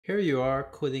Here you are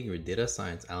coding your data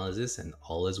science analysis and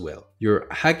all is well. You're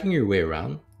hacking your way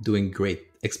around, doing great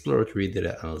exploratory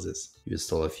data analysis. You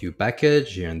install a few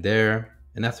packages here and there,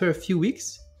 and after a few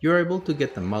weeks, you're able to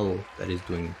get a model that is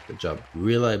doing the job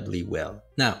reliably well.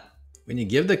 Now, when you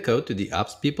give the code to the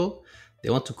ops people, they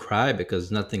want to cry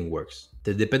because nothing works.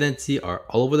 The dependencies are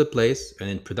all over the place, and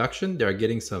in production, they are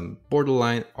getting some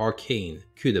borderline arcane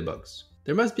CUDA bugs.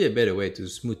 There must be a better way to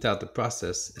smooth out the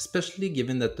process, especially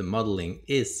given that the modeling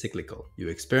is cyclical. You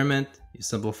experiment, you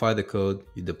simplify the code,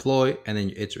 you deploy, and then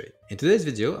you iterate. In today's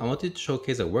video, I wanted to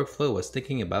showcase a workflow I was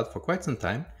thinking about for quite some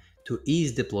time to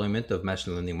ease deployment of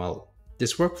machine learning model.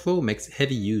 This workflow makes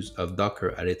heavy use of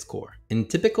Docker at its core. In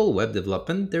typical web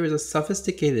development, there is a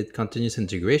sophisticated continuous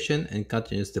integration and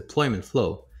continuous deployment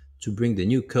flow to bring the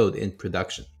new code in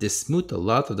production. This smooths a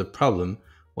lot of the problem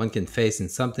one can face in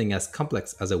something as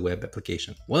complex as a web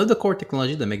application. One of the core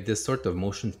technologies that make this sort of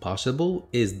motion possible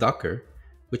is Docker,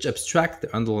 which abstracts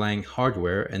the underlying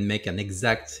hardware and make an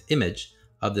exact image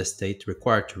of the state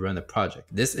required to run a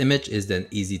project. This image is then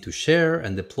easy to share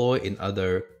and deploy in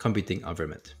other computing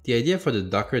environment. The idea for the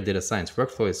Docker data science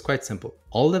workflow is quite simple.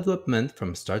 All development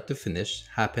from start to finish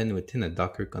happen within a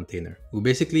Docker container. We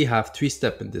basically have 3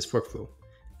 steps in this workflow.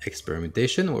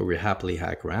 Experimentation, where we happily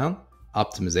hack around.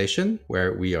 Optimization,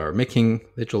 where we are making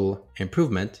little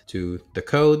improvement to the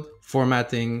code,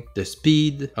 formatting, the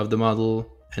speed of the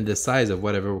model, and the size of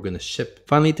whatever we're going to ship.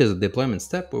 Finally, there's a deployment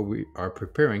step where we are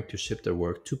preparing to ship the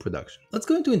work to production. Let's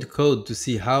go into code to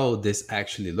see how this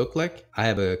actually look like. I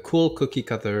have a cool cookie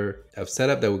cutter of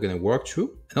setup that we're going to work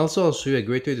through. And also I'll show you a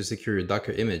great way to secure your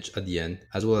Docker image at the end,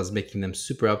 as well as making them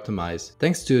super optimized,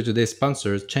 thanks to today's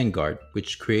sponsors, Chainguard,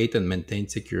 which create and maintain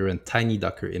secure and tiny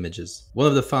Docker images. One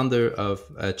of the founder of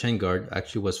Chainguard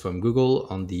actually was from Google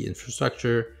on the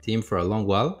infrastructure team for a long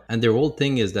while. And their whole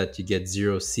thing is that you get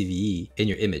 0 CVE in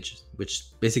your image, which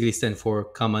basically stands for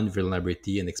common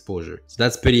vulnerability and exposure. So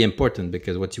that's pretty important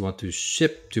because what you want to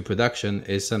ship to production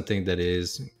is something that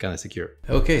is kind of secure.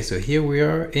 Okay, so here we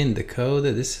are in the code.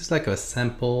 This is like a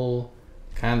sample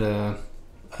kind of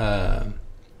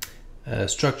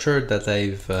structure that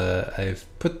I've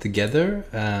put together.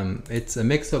 It's a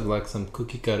mix of like some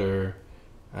cookie cutter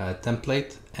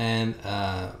template and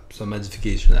some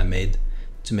modification I made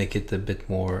to make it a bit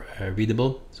more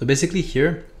readable. So basically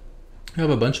here you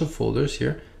have a bunch of folders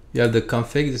here. You have the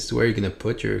config. This is where you're going to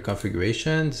put your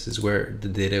configuration. This is where the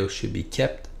data should be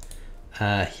kept.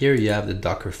 Here you have the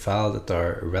Docker file that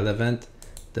are relevant.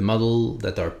 The model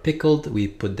that are pickled, we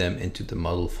put them into the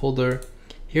model folder.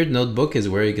 Here the notebook is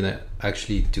where you're going to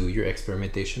actually do your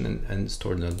experimentation and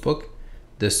store the notebook.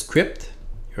 The script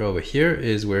here over here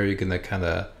is where you're going to kind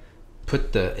of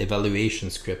put the evaluation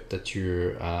script that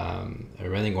you're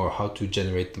running, or how to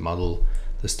generate the model,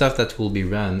 the stuff that will be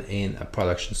run in a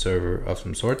production server of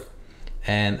some sort.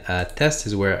 And test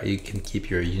is where you can keep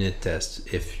your unit tests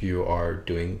if you are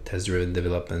doing test-driven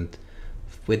development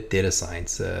with data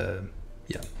science.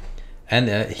 Yeah.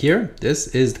 And here, this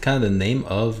is kind of the name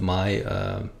of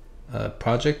my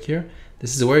project here.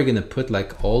 This is where you're gonna put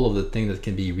like all of the things that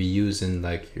can be reused in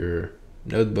like your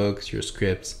notebooks, your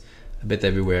scripts, a bit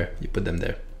everywhere, you put them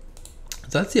there.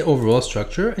 So that's the overall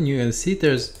structure, and you're gonna see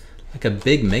there's like a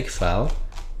big makefile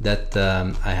that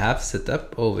I have set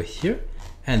up over here.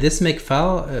 And this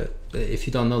makefile, if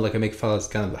you don't know, like a makefile is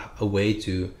kind of a way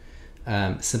to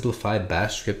simplify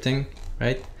bash scripting,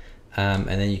 right? And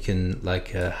then you can like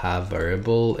have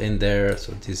variable in there.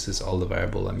 So this is all the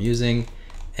variable I'm using.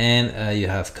 And you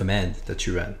have command that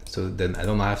you run. So then I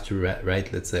don't have to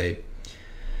write, let's say,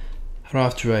 I don't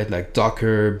have to write like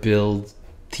docker build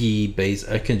t base.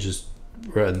 I can just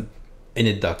run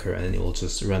init docker and then it will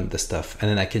just run the stuff.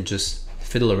 And then I can just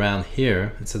fiddle around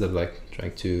here instead of like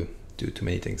trying to do too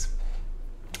many things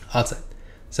outside.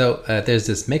 So there's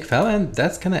this makefile, and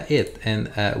that's kind of it. And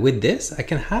with this, I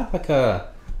can have like a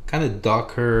kind of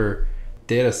Docker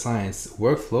data science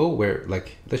workflow where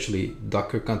like literally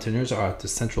Docker containers are the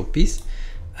central piece.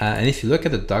 And if you look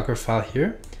at the Docker file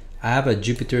here, I have a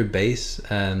Jupyter base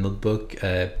notebook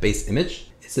base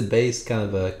image. It's a base kind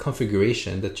of a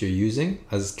configuration that you're using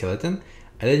as a skeleton.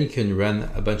 And then you can run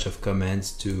a bunch of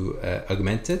commands to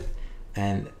augment it.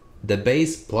 And the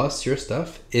base plus your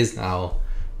stuff is now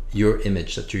your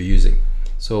image that you're using.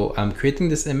 So I'm creating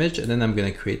this image, and then I'm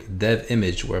going to create a dev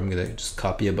image where I'm going to just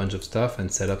copy a bunch of stuff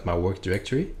and set up my work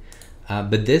directory.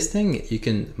 But this thing, you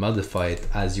can modify it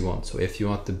as you want. So if you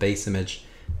want the base image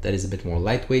that is a bit more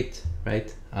lightweight,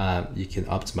 right? You can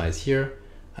optimize here.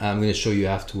 I'm going to show you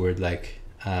afterward like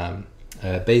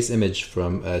a base image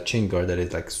from Chainguard that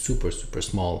is like super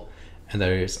small and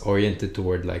that is oriented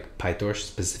toward like Pytorch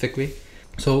specifically.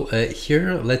 So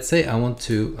here, let's say I want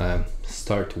to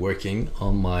start working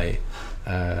on my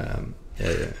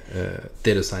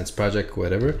data science project,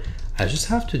 whatever. I just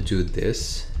have to do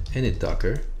this in a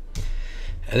Docker,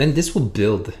 and then this will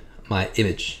build my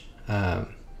image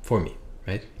for me,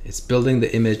 right? It's building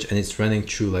the image and it's running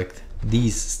through like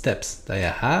these steps that I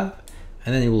have,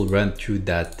 and then it will run through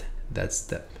that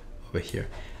step over here.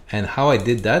 And how I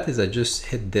did that is I just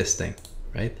hit this thing,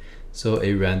 right? So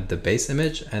it ran the base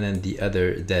image and then the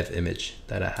other dev image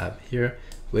that I have here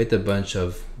with a bunch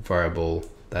of variable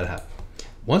that I have.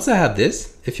 Once I have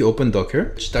this, if you open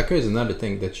Docker, Docker is another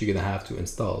thing that you're gonna have to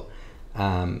install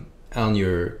on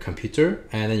your computer,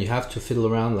 and then you have to fiddle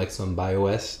around like some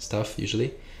BIOS stuff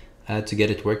usually to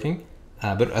get it working.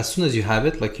 But as soon as you have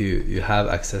it, like you have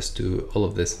access to all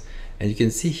of this. And you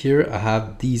can see here, I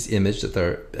have these images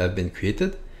that have been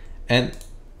created. And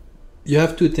you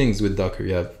have two things with Docker.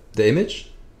 You have the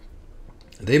image.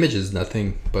 The image is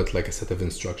nothing but like a set of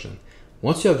instruction.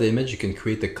 Once you have the image, you can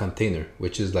create a container,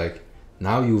 which is like,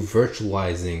 now you're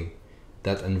virtualizing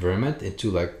that environment into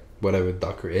like whatever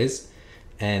Docker is.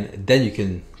 And then you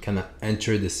can kind of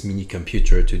enter this mini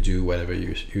computer to do whatever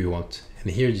you want.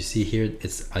 And here you see here,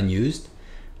 it's unused.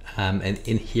 And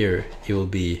in here, it will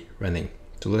be running.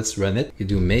 So let's run it. You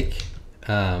do make,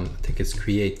 I think it's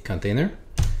create container.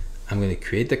 I'm going to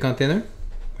create the container,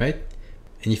 right?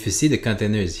 And if you see, the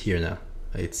container is here now.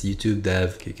 It's YouTube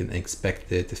dev. You can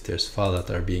inspect it if there's files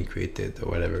that are being created or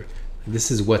whatever.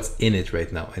 This is what's in it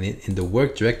right now. And in the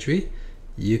work directory,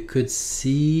 you could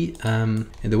see, in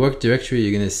the work directory,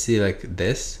 you're going to see like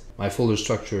this, my folder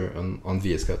structure on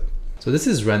VS Code. So this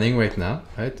is running right now,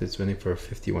 right? It's running for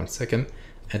 51 seconds.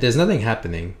 And there's nothing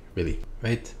happening really,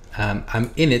 right?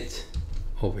 I'm in it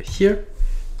over here,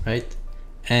 right?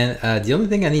 And the only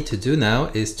thing I need to do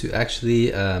now is to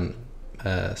actually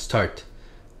start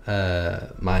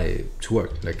to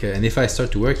work. Like, and if I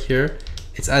start to work here,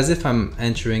 it's as if I'm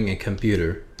entering a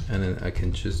computer, and then I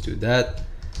can just do that.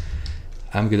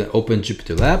 I'm gonna open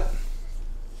Jupyter Lab.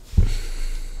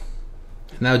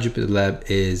 Now Jupyter Lab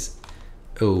is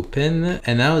open,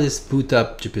 and now this boot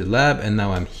up Jupyter Lab, and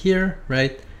now I'm here,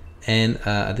 right? And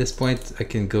at this point, I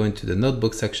can go into the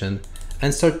notebook section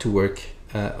and start to work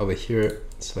over here.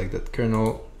 Select that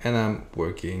kernel, and I'm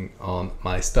working on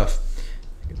my stuff.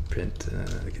 I can print,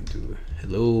 I can do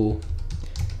hello,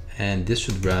 and this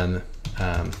should run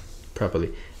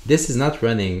properly. This is not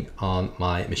running on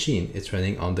my machine, it's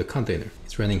running on the container.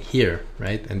 It's running here,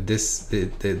 right? And this,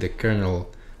 the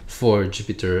kernel for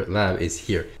Jupyter Lab is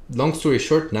here. Long story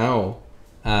short now,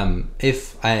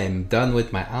 if I am done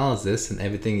with my analysis and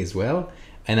everything is well,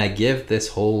 and I give this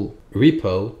whole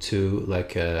repo to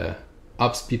like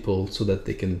ops people so that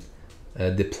they can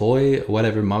deploy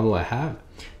whatever model I have,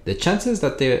 the chances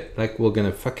that we're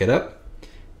gonna fuck it up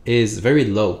is very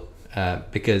low,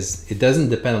 because it doesn't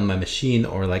depend on my machine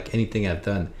or like anything I've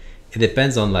done. It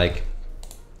depends on like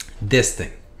this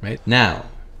thing right now,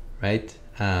 right?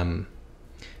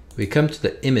 We come to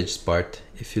the image part.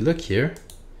 If you look here,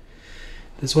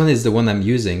 this one is the one I'm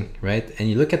using, right? And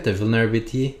you look at the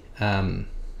vulnerability,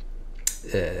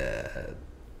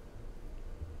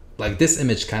 like this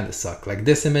image kind of sucks. Like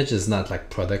this image is not like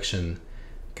production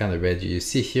kind of ready. You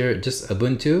see here, just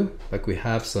Ubuntu, like we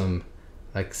have some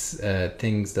like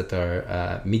things that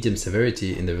are medium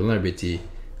severity in the vulnerability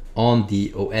on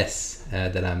the OS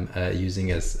that I'm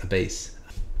using as a base.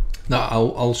 Now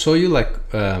I'll show you like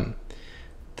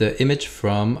the image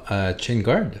from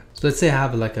Chainguard. So let's say I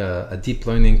have like a deep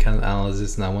learning kind of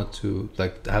analysis, and I want to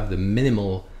like have the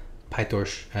minimal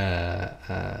Pytorch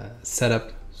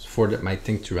setup for my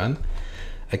thing to run.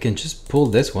 I can just pull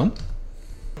this one.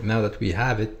 Now that we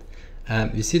have it,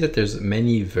 you see that there's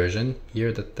many versions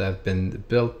here that have been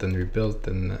built and rebuilt,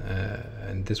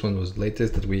 and this one was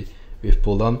latest that we've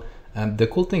pulled on. The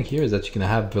cool thing here is that you can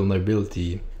have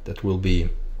vulnerability that will be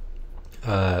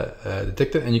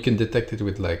detected, and you can detect it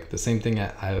with like the same thing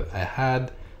I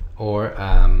had, or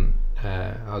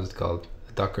how's it called,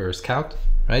 Docker Scout,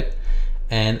 right?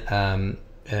 And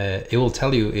it will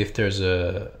tell you if there's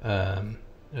a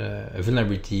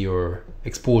vulnerability or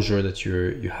exposure that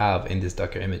you have in this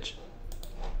Docker image.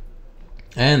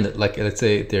 And like, let's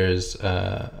say there's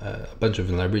a bunch of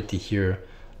vulnerability here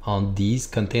on these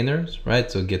containers,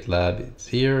 right? So GitLab is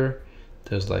here,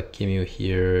 there's like Qemu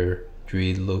here,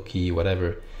 Druid, Loki,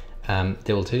 whatever.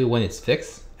 They will tell you when it's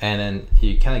fixed, and then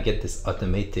you kind of get this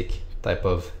automatic type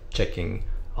of checking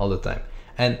all the time.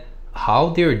 And how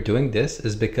they're doing this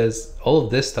is because all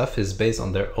of this stuff is based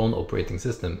on their own operating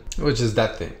system, which is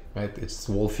that thing, right? It's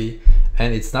Wolfie,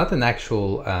 and it's not an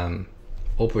actual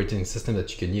operating system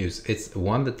that you can use. It's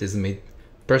one that is made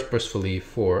purposefully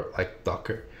for like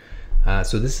Docker.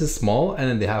 So this is small, and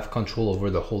then they have control over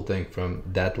the whole thing from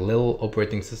that little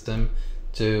operating system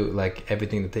to like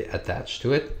everything that they attach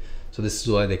to it. So this is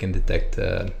why they can detect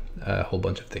a whole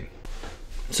bunch of things.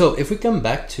 So if we come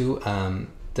back to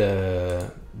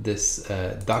this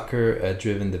Docker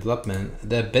driven development,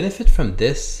 the benefit from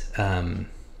this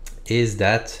is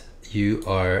that you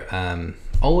are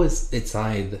always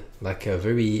inside like a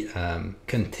very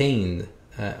contained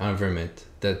environment,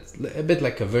 that's a bit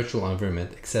like a virtual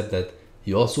environment, except that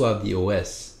you also have the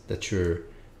OS that you're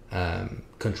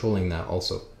controlling now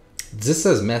also. This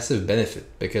has massive benefit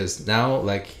because now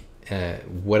like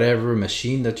whatever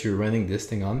machine that you're running this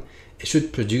thing on, it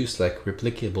should produce like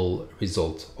replicable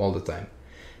results all the time.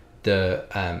 The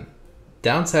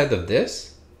downside of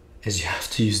this is you have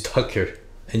to use Docker,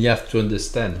 and you have to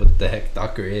understand what the heck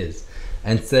Docker is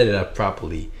and set it up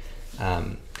properly.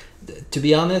 To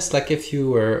be honest, like if you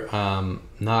were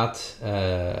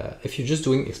if you're just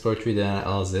doing exploratory data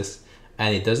analysis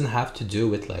and it doesn't have to do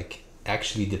with like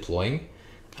actually deploying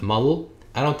a model,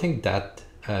 I don't think that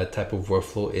type of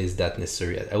workflow is that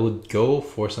necessary. I would go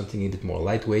for something a bit more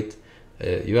lightweight.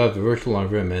 You have a virtual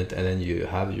environment, and then you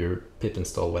have your pip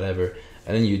install, whatever,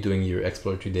 and then you're doing your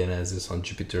exploratory data analysis on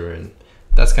Jupyter, and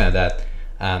that's kind of that.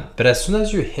 But as soon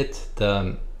as you hit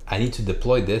the, I need to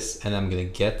deploy this, and I'm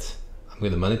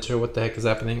gonna monitor what the heck is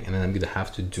happening, and then I'm gonna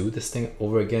have to do this thing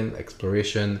over again,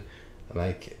 exploration,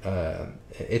 like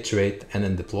iterate, and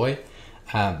then deploy.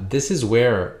 This is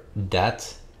where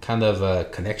that kind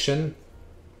of connection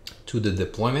to the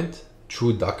deployment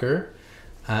through Docker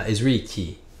is really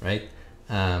key, right?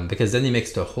 Because then it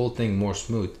makes the whole thing more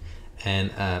smooth.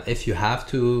 And if you have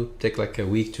to take like a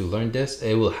week to learn this,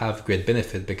 it will have great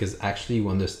benefit because actually you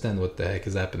understand what the heck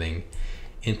is happening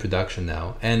in production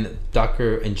now. And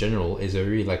Docker in general is a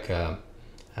really like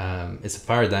it's a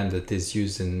paradigm that is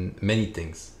used in many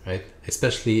things, right?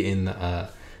 Especially in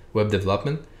web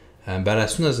development. But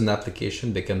as soon as an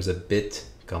application becomes a bit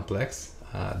complex,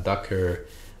 Docker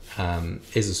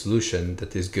is a solution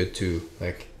that is good to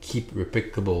like keep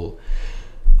replicable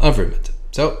environment.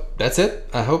 So that's it.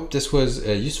 I hope this was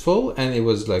useful, and it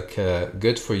was like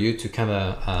good for you to kind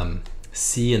of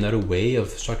see another way of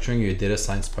structuring your data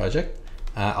science project.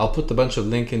 I'll put a bunch of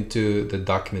links into the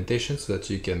documentation so that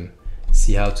you can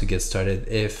see how to get started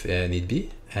if need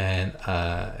be. And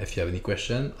if you have any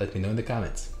question, let me know in the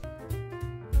comments.